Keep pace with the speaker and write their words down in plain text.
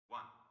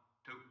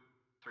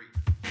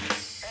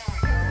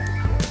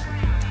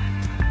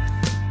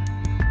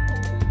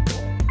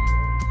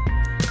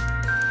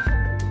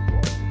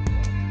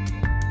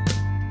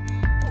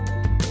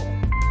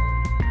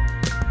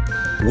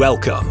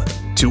Welcome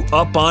to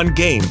Up on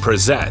Game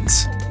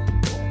presents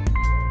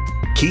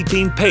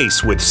Keeping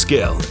Pace with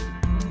Skill.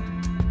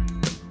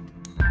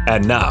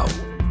 And now,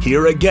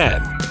 here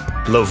again,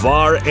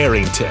 LaVar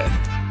Arrington.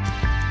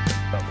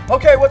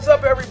 Okay, what's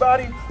up,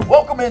 everybody?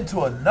 Welcome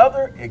into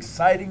another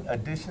exciting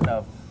edition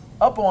of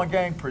Up on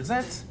Game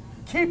presents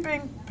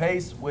Keeping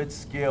Pace with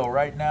Skill.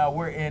 Right now,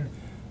 we're in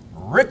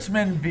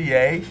Richmond,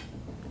 VA.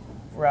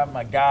 We're at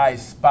my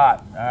guy's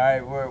spot. All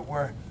right,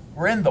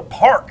 we're in the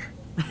park.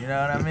 You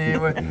know what I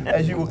mean?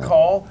 As you would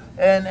call.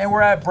 And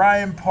we're at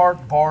Bryan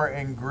Park Bar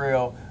and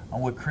Grill.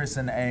 I'm with Chris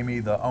and Amy,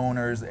 the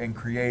owners and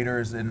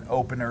creators and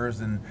openers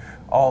and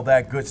all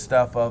that good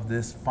stuff of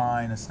this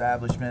fine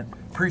establishment.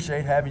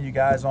 Appreciate having you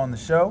guys on the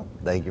show.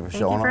 Thank you for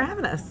showing up. Thank you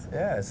for having us.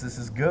 Yes, this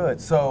is good.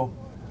 So,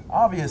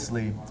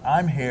 obviously,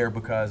 I'm here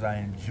because I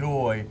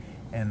enjoy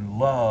and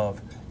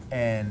love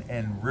and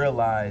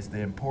realize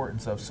the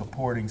importance of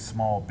supporting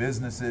small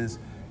businesses,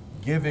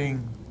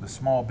 giving the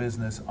small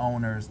business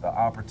owners the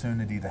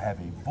opportunity to have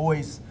a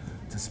voice,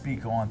 to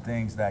speak on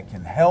things that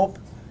can help,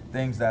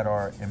 things that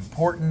are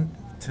important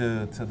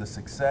to the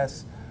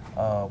success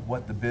of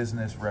what the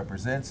business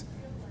represents.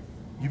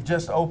 You've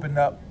just opened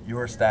up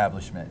your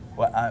establishment.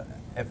 Well,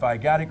 if I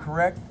got it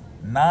correct,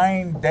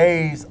 9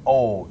 days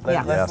old.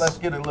 Let's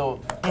get a little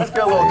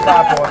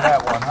clap on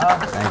that one,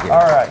 huh? Thank you.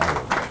 All right.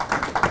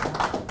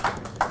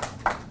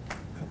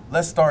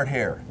 Let's start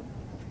here.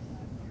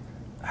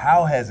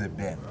 How has it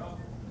been?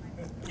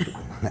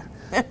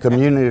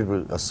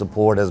 Community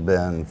support has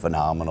been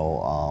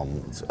phenomenal.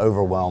 It's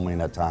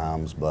overwhelming at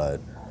times, but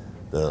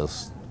the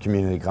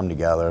community come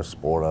together,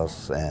 support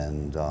us,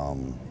 and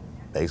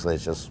basically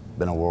it's just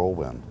been a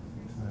whirlwind.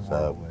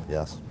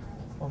 Yes.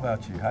 What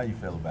about you? How you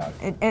feel about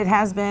it? It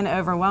has been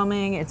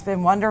overwhelming. It's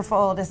been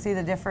wonderful to see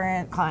the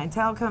different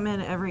clientele come in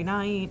every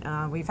night.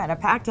 We've had a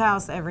packed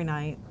house every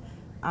night.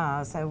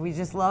 So we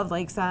just love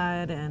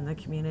Lakeside and the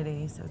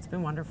community, so it's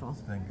been wonderful.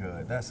 It's been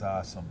good. That's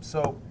awesome.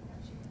 So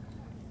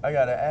I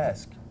got to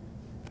ask,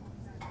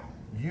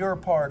 you've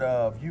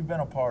been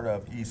a part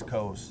of East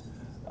Coast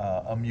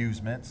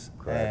amusements.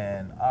 Correct.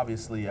 And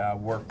obviously I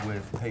work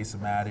with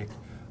Pace-O-Matic,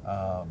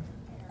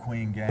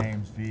 Queen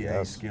Games, VA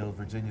Yes. Skills,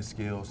 Virginia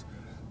Skills,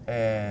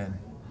 and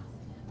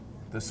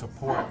the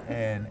support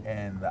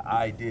and the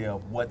idea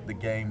of what the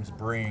games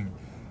bring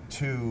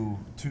to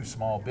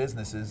small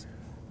businesses.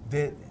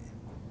 Did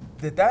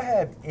that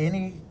have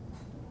any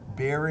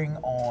bearing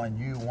on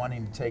you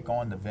wanting to take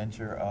on the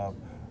venture of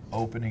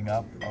opening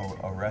up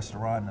a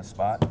restaurant and a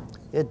spot?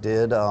 It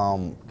did,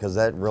 because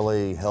that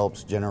really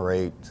helps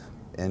generate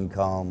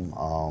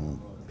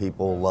income.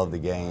 People love the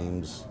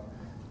games,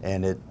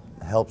 and it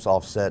helps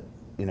offset,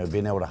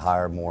 being able to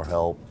hire more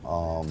help,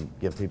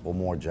 give people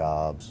more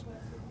jobs.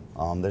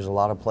 There's a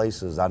lot of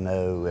places I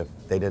know if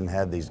they didn't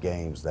have these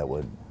games that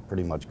would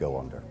pretty much go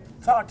under.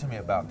 Talk to me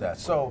about that.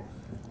 So,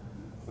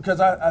 because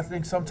I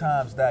think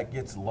sometimes that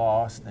gets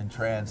lost in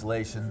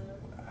translation.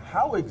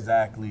 How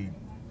exactly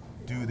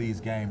do these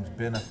games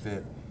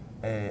benefit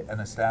and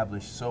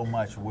establish so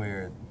much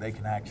where they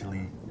can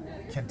actually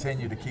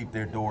continue to keep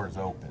their doors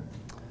open?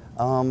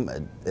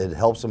 It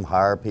helps them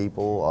hire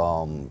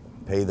people,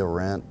 pay the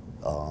rent,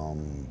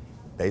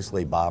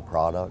 basically buy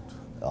product.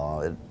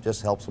 It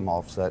just helps them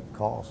offset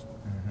costs.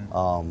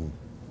 Mm-hmm.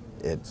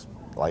 It's,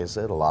 like I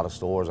said, a lot of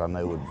stores I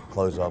know would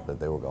close up if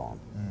they were gone.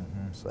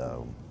 Mm-hmm.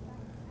 So,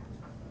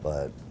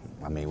 but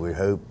I mean, we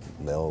hope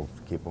they'll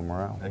keep them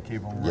around. They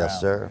keep them around.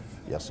 Yes, sir.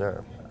 Yes,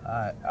 sir.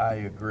 I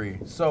agree.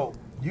 So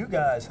you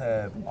guys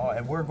have,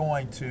 and we're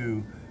going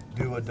to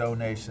do a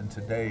donation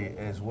today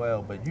as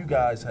well, but you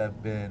guys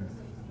have been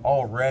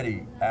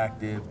already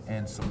active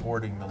in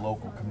supporting the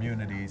local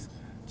communities.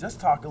 Just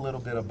talk a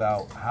little bit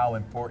about how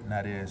important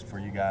that is for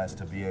you guys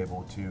to be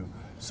able to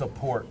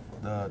support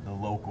the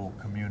local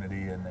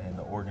community and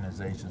the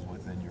organizations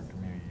within your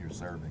community you're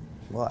serving.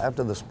 Well,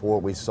 after the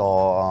sport we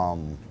saw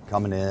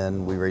coming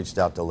in, we reached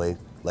out to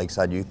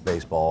Lakeside Youth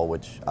Baseball,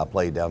 which I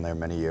played down there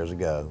many years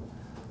ago,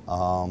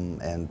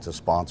 and to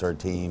sponsor a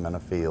team and a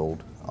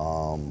field,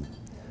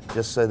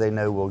 just so they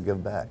know we'll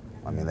give back.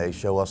 I mean, they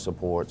show us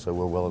support, so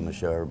we're willing to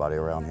show everybody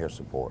around here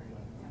support.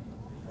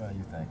 What do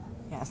you think?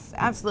 Yes,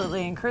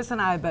 absolutely. And Chris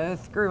and I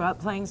both grew up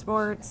playing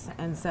sports,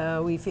 and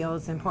so we feel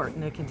it's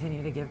important to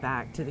continue to give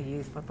back to the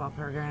youth football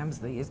programs,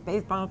 the youth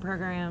baseball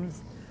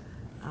programs.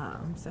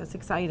 So it's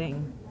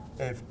exciting.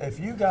 If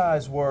you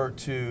guys were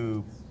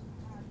to,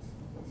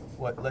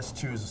 let's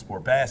choose a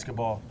sport.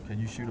 Basketball. Can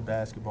you shoot a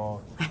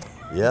basketball?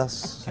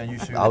 Yes. Can you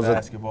shoot a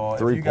basketball?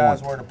 If you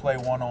guys were to play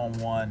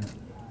one-on-one,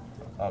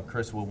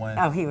 Chris will win.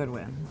 Oh, he would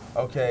win.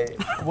 Okay.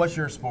 What's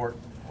your sport?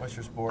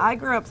 I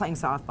grew up playing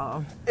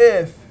softball.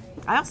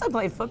 I also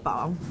played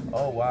football.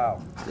 Oh,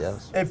 wow.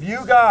 Yes. If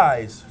you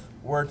guys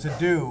were to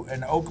do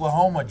an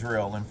Oklahoma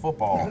drill in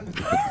football,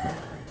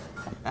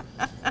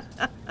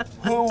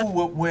 who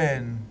would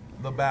win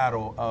the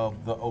battle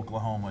of the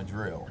Oklahoma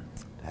drill?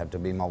 Have to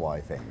be my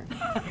wife, Amy.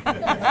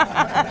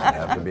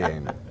 Have to be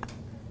Amy.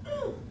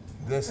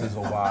 this is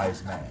a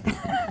wise man.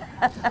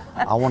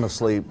 I want to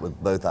sleep with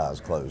both eyes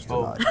closed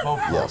Both tonight.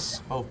 closed.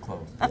 Yes. Both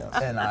closed.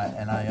 Yes. And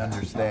I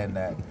understand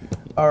that.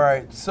 All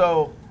right,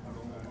 so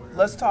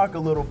let's talk a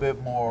little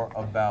bit more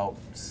about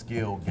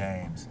skill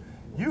games.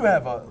 You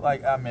have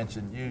like I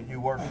mentioned,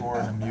 you work for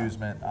an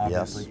amusement,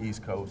 obviously Yes.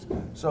 East Coast.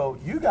 So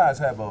you guys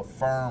have a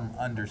firm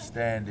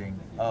understanding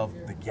of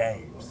the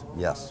games.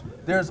 Yes.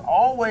 There's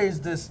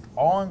always this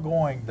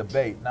ongoing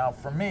debate. Now,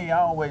 for me, I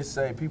always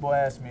say, people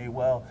ask me,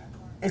 well,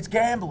 it's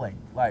gambling.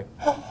 Like,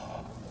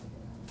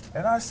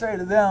 and I say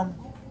to them,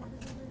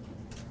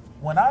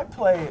 when I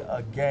play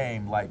a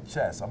game like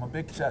chess, I'm a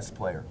big chess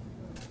player.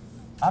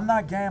 I'm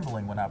not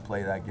gambling when I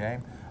play that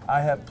game.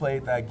 I have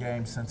played that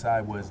game since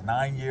I was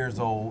 9 years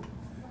old,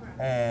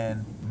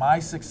 and my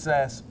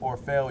success or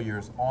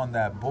failures on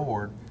that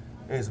board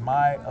is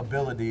my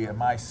ability and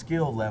my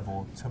skill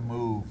level to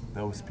move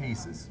those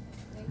pieces.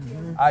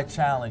 I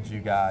challenge you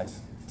guys,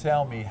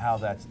 tell me how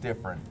that's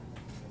different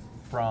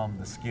from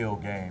the skill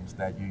games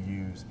that you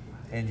use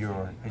in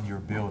your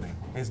building.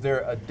 Is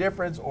there a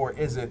difference, or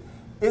is it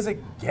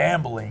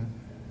gambling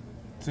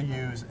to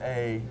use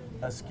a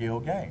skill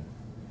game?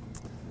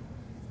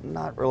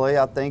 Not really.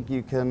 I think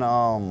you can,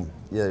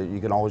 you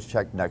can always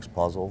check next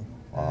puzzle.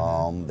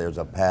 There's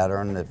a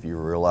pattern. If you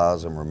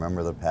realize and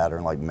remember the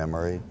pattern, like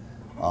memory,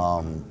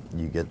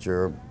 you get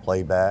your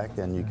playback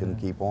and you can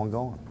keep on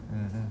going.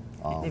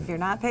 If you're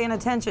not paying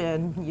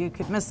attention, you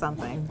could miss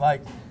something.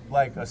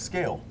 Like a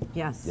skill.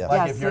 Yes. Yeah.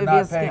 Like Yes, if you're it would be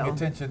a not paying skill.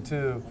 attention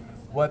to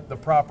what the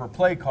proper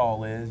play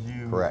call is,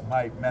 you Correct.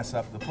 might mess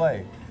up the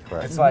play.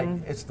 Correct. It's like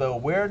it's the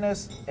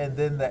awareness and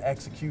then the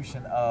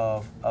execution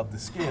of the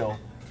skill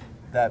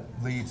that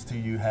leads to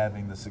you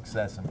having the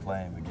success in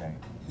playing the game.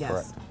 Yes.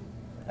 Correct.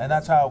 And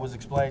that's how it was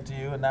explained to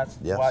you, and that's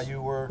Yes. why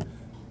you were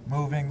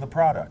moving the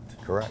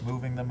product. Correct.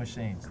 Moving the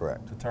machines.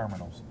 Correct. To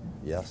terminals,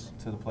 Yes.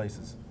 to the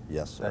places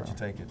Yes, sir. that you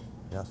take it.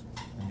 Yes.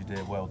 And you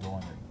did well doing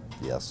it.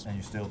 Yes. And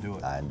you still do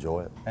it. I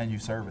enjoy it. And you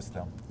service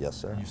them. Yes,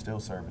 sir. And you still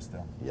service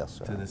them. Yes,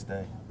 sir. To this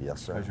day.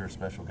 Yes, sir. Because you're a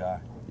special guy.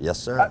 Yes,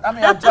 sir. I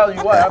mean, I'm telling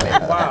you what. I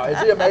mean, wow. Is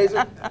he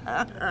amazing?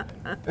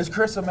 Is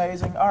Chris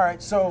amazing? All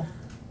right. So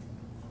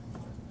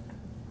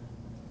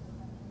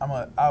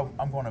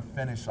I'm going to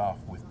finish off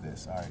with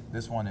this. All right.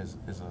 This one is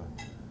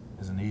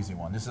an easy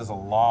one. This is a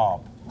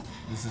lob.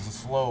 This is a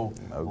slow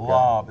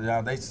lob.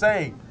 Now they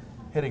say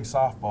hitting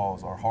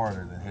softballs are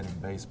harder than hitting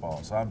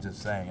baseballs. So I'm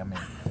just saying. I mean,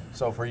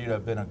 so for you to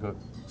have been a good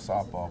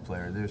softball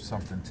player, there's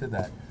something to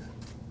that.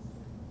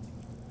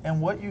 And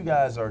what you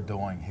guys are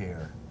doing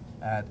here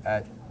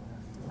at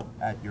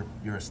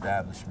your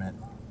establishment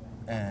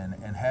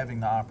and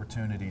having the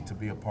opportunity to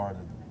be a part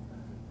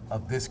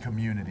of this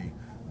community.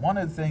 One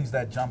of the things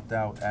that jumped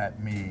out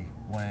at me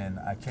when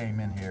I came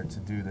in here to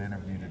do the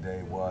interview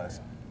today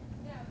was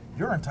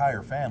your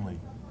entire family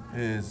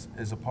is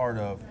a part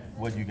of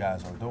what you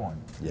guys are doing.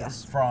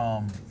 Yes.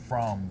 From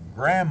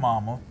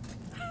grandmama,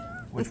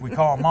 which we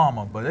call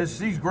mama, but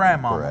she's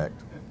grandmama.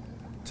 Correct.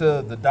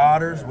 To the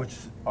daughters, which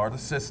are the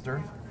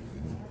sisters,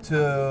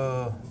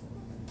 to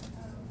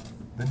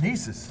the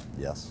nieces.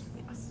 Yes.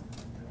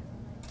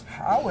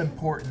 How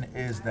important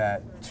is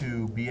that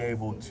to be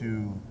able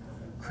to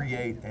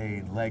create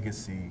a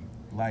legacy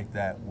like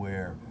that,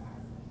 where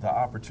the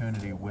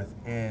opportunity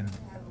within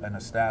an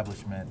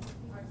establishment,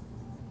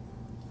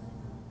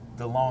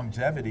 the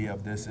longevity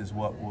of this is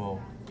what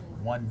will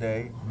one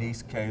day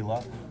niece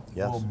Kayla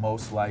Yes. will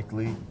most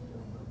likely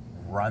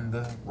run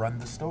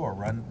the store,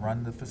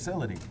 run the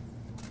facility.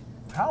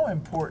 How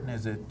important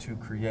is it to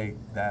create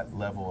that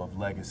level of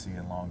legacy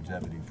and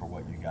longevity for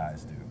what you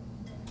guys do?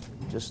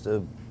 Just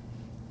to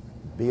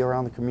be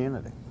around the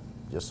community.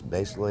 Just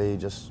basically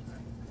just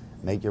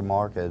make your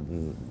mark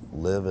and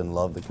live and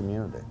love the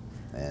community.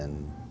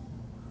 And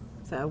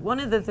So one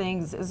of the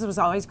things, this was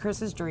always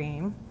Chris's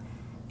dream,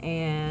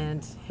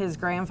 and his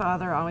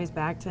grandfather always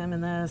backed him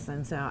in this,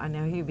 and so I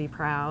know he'd be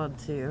proud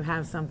to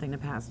have something to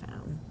pass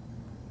down.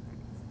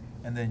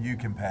 And then you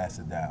can pass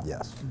it down.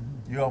 yes.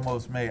 You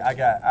almost made. I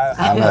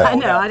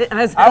know.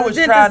 I was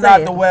trying not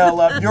to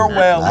well up. You're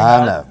wailing I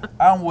up. know.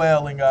 I'm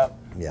wailing up.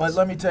 Yes. But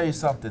let me tell you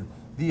something.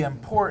 The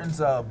importance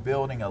of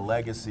building a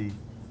legacy.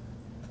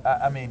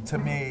 I mean, to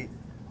me,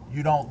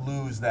 you don't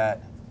lose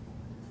that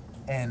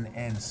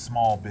in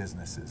small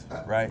businesses,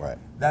 right? Right.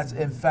 That's,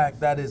 in fact,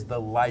 that is the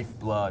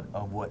lifeblood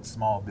of what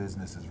small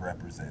businesses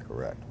represent.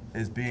 Correct.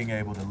 Is being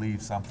able to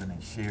leave something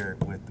and share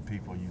it with the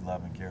people you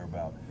love and care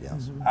about.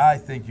 Yes. I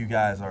think you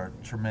guys are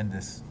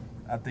tremendous.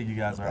 I think you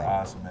guys are Thank you.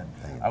 awesome, and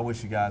Thank you. I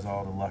wish you guys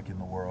all the luck in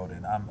the world.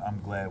 And I'm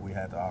glad we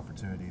had the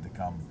opportunity to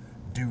come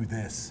do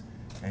this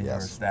in your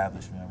Yes.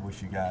 establishment. I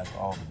wish you guys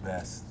all the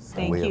best. So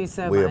Thank you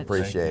so we much.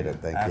 appreciate it.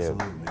 Thank you.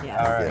 Absolutely. Yes.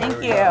 All right. Thank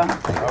here we you.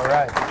 go. All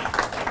right.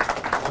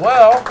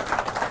 Well,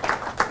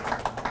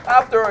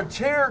 after a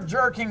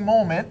chair-jerking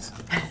moment,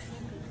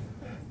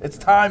 it's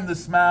time to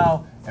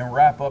smile and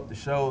wrap up the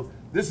show.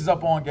 This is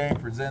Up On Game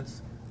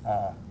presents,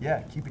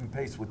 Keeping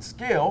Pace with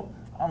Skill.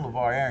 I'm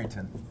LaVar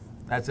Arrington.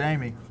 That's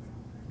Amy.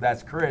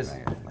 That's Chris.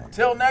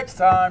 Till next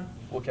time,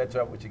 we'll catch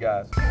up with you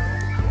guys.